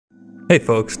Hey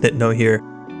folks, Nitno here.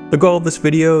 The goal of this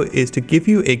video is to give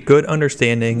you a good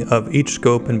understanding of each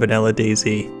scope in vanilla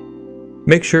DayZ.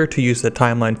 Make sure to use the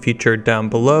timeline feature down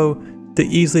below to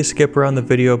easily skip around the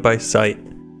video by sight.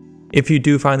 If you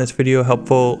do find this video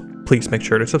helpful, please make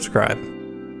sure to subscribe.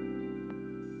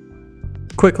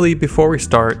 Quickly, before we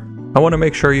start, I want to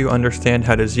make sure you understand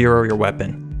how to zero your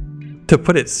weapon. To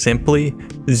put it simply,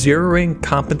 zeroing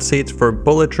compensates for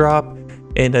bullet drop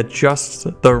and adjusts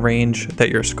the range that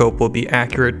your scope will be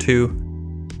accurate to.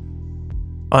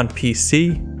 On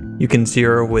PC, you can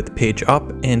zero with page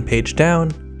up and page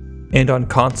down, and on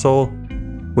console,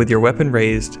 with your weapon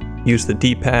raised, use the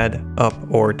D-pad up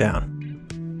or down.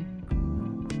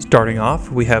 Starting off,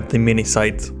 we have the mini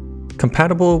sights,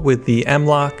 compatible with the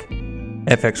M-Lock,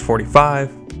 FX45,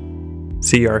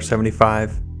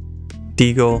 CR75,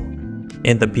 Deagle,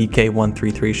 and the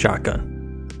BK133 shotgun.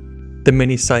 The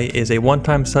mini sight is a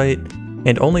one-time sight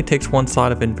and only takes one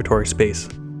slot of inventory space.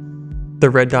 The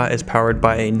red dot is powered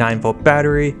by a 9-volt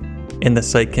battery, and the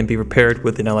sight can be repaired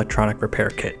with an electronic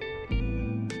repair kit.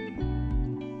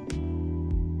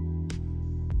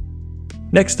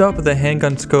 Next up, the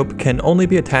Handgun Scope can only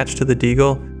be attached to the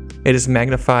Deagle. It is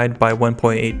magnified by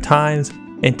 1.8 times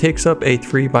and takes up a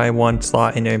 3x1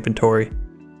 slot in inventory.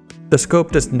 The scope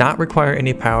does not require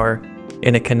any power,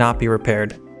 and it cannot be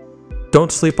repaired. Don't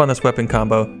sleep on this weapon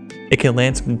combo. It can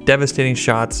land some devastating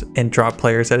shots and drop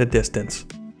players at a distance.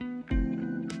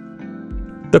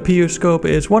 The PU scope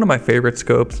is one of my favorite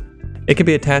scopes. It can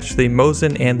be attached to the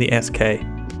Mosin and the SK.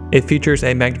 It features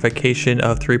a magnification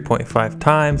of 3.5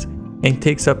 times and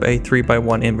takes up a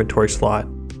 3x1 inventory slot.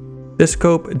 This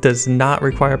scope does not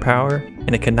require power,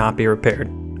 and it cannot be repaired.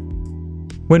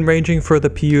 When ranging for the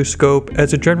PU scope,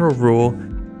 as a general rule,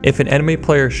 if an enemy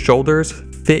player's shoulders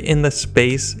fit in the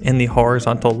space in the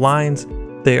horizontal lines,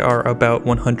 they are about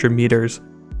 100 meters.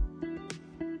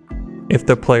 If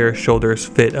the player's shoulders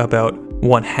fit about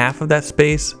 1/2 of that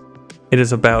space, it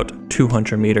is about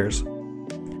 200 meters.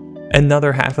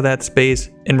 Another half of that space,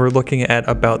 and we're looking at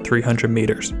about 300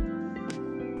 meters.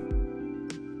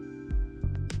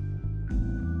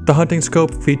 The hunting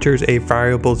scope features a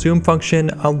variable zoom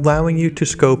function, allowing you to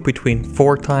scope between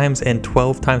 4 times and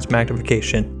 12 times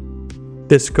magnification.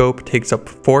 This scope takes up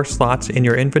 4 slots in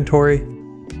your inventory,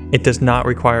 it does not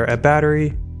require a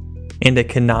battery, and it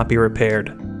cannot be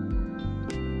repaired.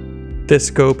 This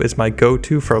scope is my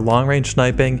go-to for long-range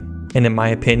sniping, and in my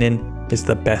opinion, is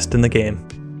the best in the game.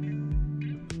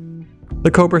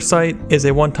 The Kobra Sight is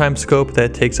a one-time scope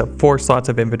that takes up 4 slots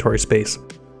of inventory space.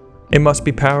 It must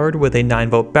be powered with a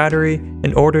 9-volt battery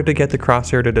in order to get the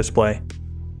crosshair to display.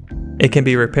 It can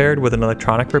be repaired with an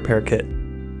electronic repair kit.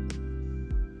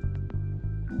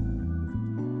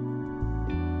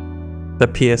 The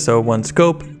PSO-1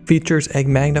 Scope features a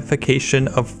magnification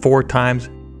of 4 times,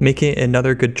 making it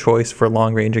another good choice for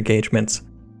long-range engagements.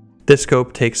 This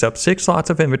scope takes up 6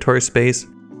 slots of inventory space.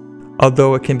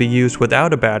 Although it can be used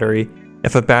without a battery,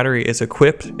 if a battery is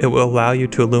equipped, it will allow you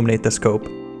to illuminate the scope.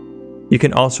 You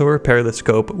can also repair the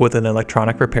scope with an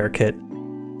electronic repair kit.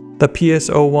 The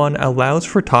PSO-1 allows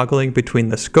for toggling between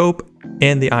the scope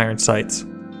and the iron sights.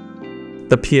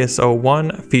 The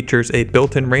PSO-1 features a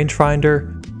built-in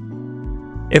rangefinder.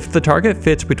 If the target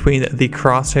fits between the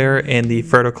crosshair and the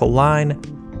vertical line,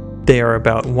 they are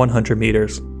about 100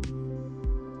 meters.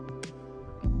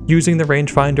 Using the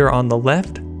rangefinder on the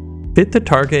left, fit the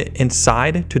target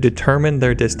inside to determine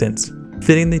their distance.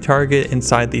 Fitting the target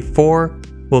inside the 4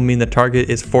 will mean the target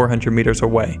is 400 meters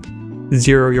away.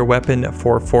 Zero your weapon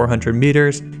for 400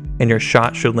 meters, and your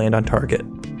shot should land on target.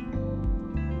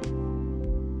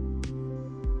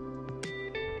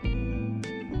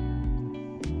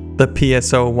 The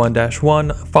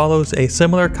PSO-1-1 follows a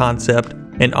similar concept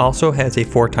and also has a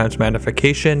 4 times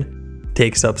magnification,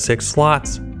 takes up 6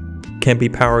 slots, can be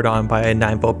powered on by a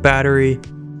 9-volt battery,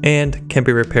 and can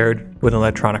be repaired with an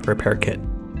electronic repair kit.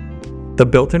 The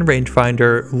built-in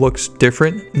rangefinder looks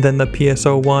different than the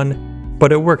PSO-1,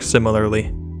 but it works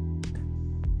similarly.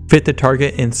 Fit the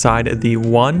target inside the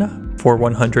 1 for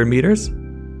 100 meters,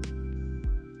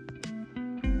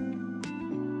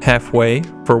 halfway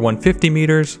for 150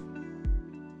 meters,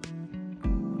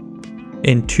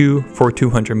 and 2 for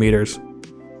 200 meters.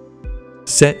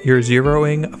 Set your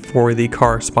zeroing for the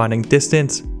corresponding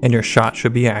distance, and your shot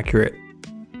should be accurate.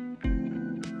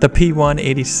 The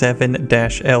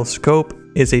P187-L scope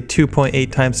is a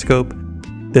 2.8 times scope.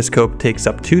 This scope takes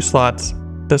up 2 slots,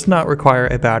 does not require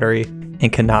a battery,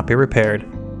 and cannot be repaired.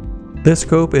 This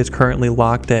scope is currently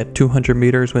locked at 200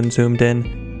 meters when zoomed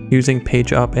in. Using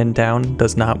page up and down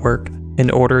does not work. In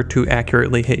order to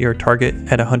accurately hit your target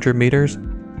at 100 meters,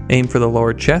 aim for the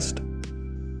lower chest.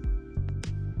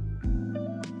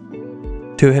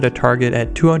 To hit a target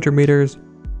at 200 meters,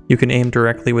 you can aim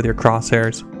directly with your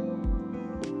crosshairs.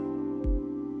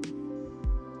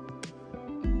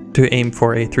 To aim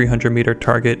for a 300 meter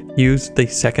target, use the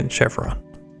second chevron.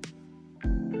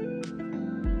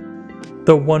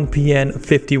 The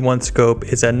 1PN51 scope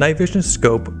is a night vision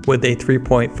scope with a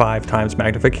 3.5 times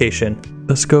magnification.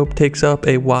 The scope takes up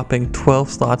a whopping 12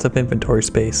 slots of inventory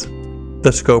space.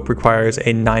 The scope requires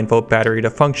a 9-volt battery to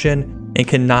function and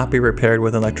cannot be repaired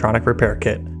with an electronic repair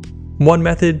kit. One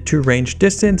method to range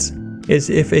distance is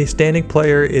if a standing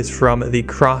player is from the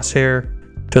crosshair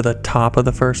to the top of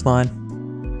the first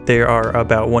line. They are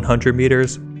about 100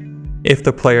 meters. If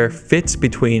the player fits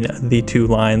between the two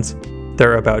lines,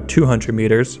 they're about 200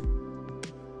 meters.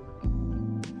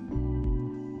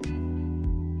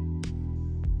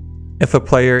 If a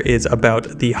player is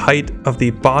about the height of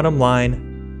the bottom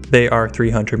line, they are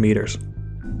 300 meters.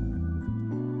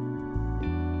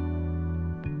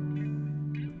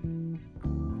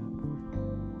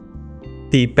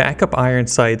 The backup iron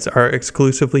sights are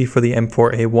exclusively for the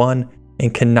M4A1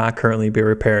 and cannot currently be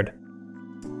repaired.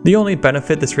 The only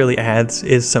benefit this really adds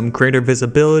is some greater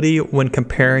visibility when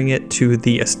comparing it to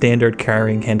the standard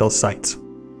carrying handle sights.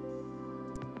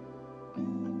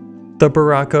 The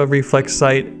Baraka Reflex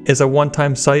sight is a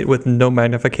one-time sight with no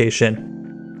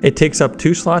magnification. It takes up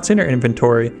 2 slots in your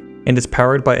inventory and is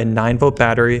powered by a 9-volt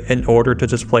battery in order to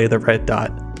display the red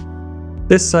dot.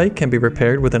 This sight can be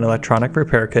repaired with an electronic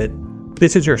repair kit.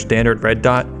 This is your standard red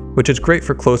dot, which is great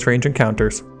for close range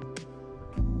encounters.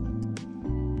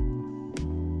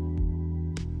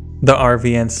 The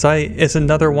RVN Sight is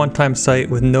another one-time sight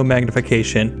with no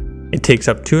magnification. It takes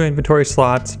up 2 inventory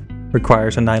slots,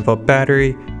 requires a 9-volt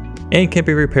battery, and can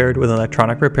be repaired with an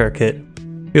electronic repair kit.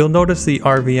 You'll notice the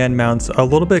RVN mounts a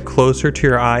little bit closer to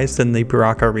your eyes than the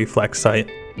Baraka Reflex sight.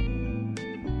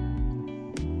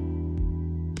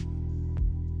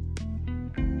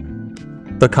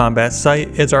 The Combat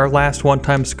Sight is our last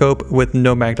one-time scope with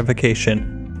no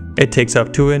magnification. It takes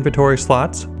up 2 inventory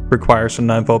slots, requires a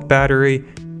 9-volt battery,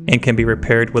 and can be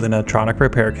repaired with an electronic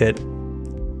repair kit.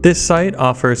 This sight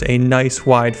offers a nice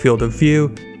wide field of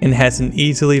view and has an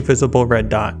easily visible red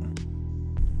dot.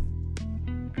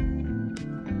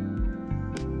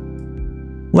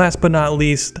 Last but not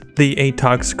least, the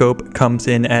ATOG Scope comes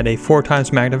in at a 4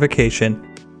 times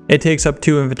magnification. It takes up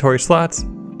 2 inventory slots,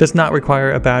 does not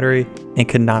require a battery, and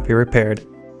cannot be repaired.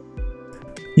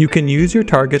 You can use your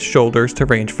target's shoulders to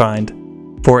range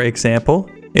find. For example,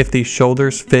 if the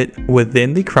shoulders fit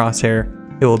within the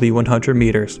crosshair, it will be 100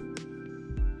 meters.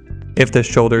 If the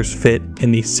shoulders fit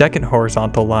in the second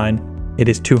horizontal line, it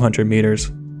is 200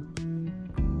 meters.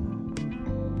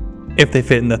 If they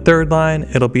fit in the third line,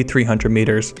 it'll be 300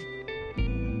 meters.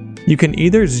 You can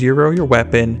either zero your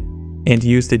weapon and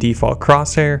use the default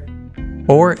crosshair,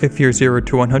 or if you're 0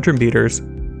 to 100 meters,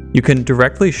 you can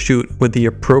directly shoot with the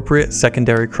appropriate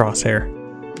secondary crosshair.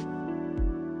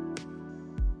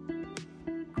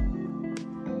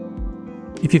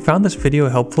 If you found this video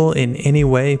helpful in any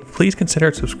way, please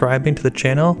consider subscribing to the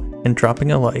channel and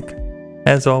dropping a like.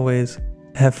 As always,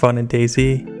 have fun in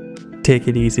DayZ, take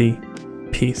it easy,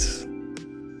 peace.